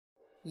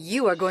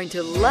You are going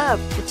to love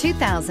the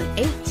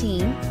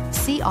 2018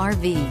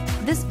 CR-V.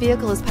 This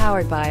vehicle is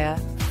powered by a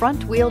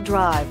front-wheel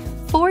drive,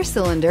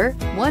 4-cylinder,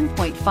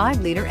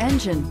 1.5-liter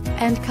engine,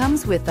 and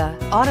comes with a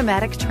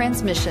automatic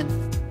transmission.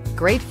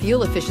 Great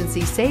fuel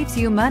efficiency saves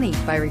you money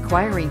by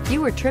requiring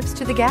fewer trips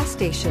to the gas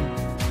station.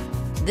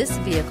 This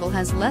vehicle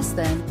has less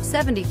than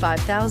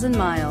 75,000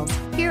 miles.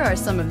 Here are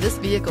some of this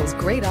vehicle's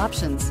great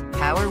options: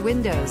 power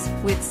windows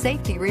with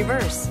safety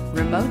reverse,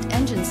 remote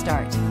engine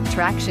start,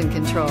 traction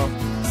control,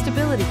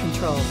 stability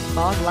control,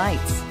 fog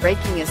lights,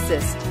 braking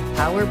assist,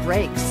 power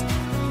brakes.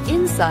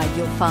 Inside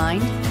you'll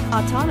find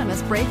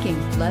autonomous braking,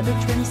 leather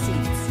trim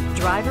seats,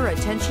 driver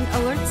attention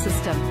alert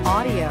system,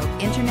 audio,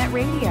 internet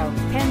radio,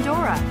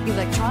 Pandora,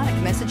 electronic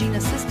messaging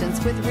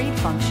assistance with read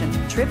function,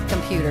 trip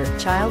computer,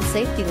 child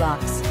safety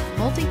locks,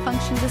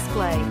 multifunction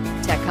display,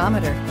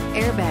 tachometer,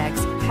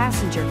 airbags,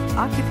 passenger,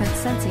 occupant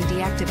sensing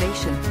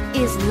deactivation.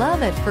 Is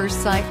love at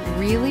first sight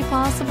really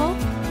possible?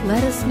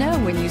 Let us know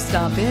when you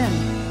stop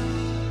in.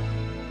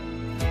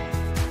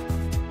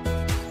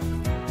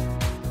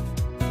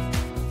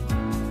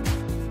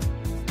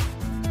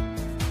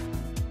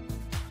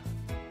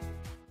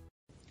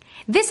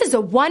 This is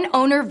a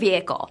one-owner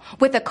vehicle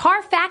with a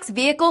Carfax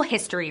Vehicle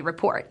History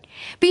Report.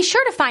 Be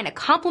sure to find a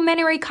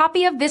complimentary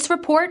copy of this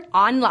report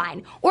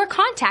online or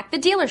contact the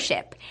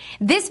dealership.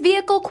 This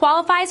vehicle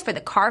qualifies for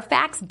the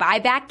Carfax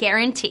Buyback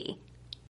Guarantee.